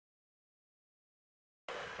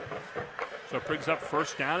So it brings up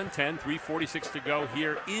first down and 10, 3:46 to go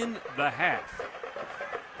here in the half.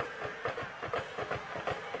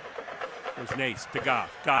 There's Nace to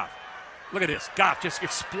Goff. Goff. Look at this. Goff just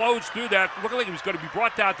explodes through that. Looking like he was going to be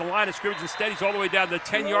brought down at the line of scrimmage. Instead, he's all the way down to the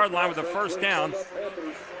 10-yard line with a first down.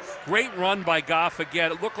 Great run by Goff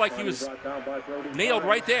again. It looked like he was nailed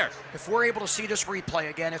right there. If we're able to see this replay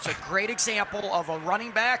again, it's a great example of a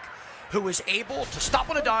running back who is able to stop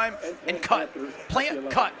on a dime and cut.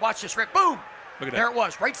 Plant, cut. Watch this, Rick. Boom. Look at there that. it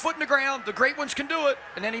was. Right foot in the ground. The great ones can do it.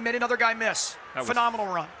 And then he made another guy miss. Phenomenal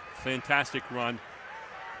run. Fantastic run.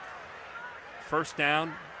 First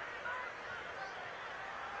down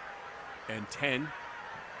and 10.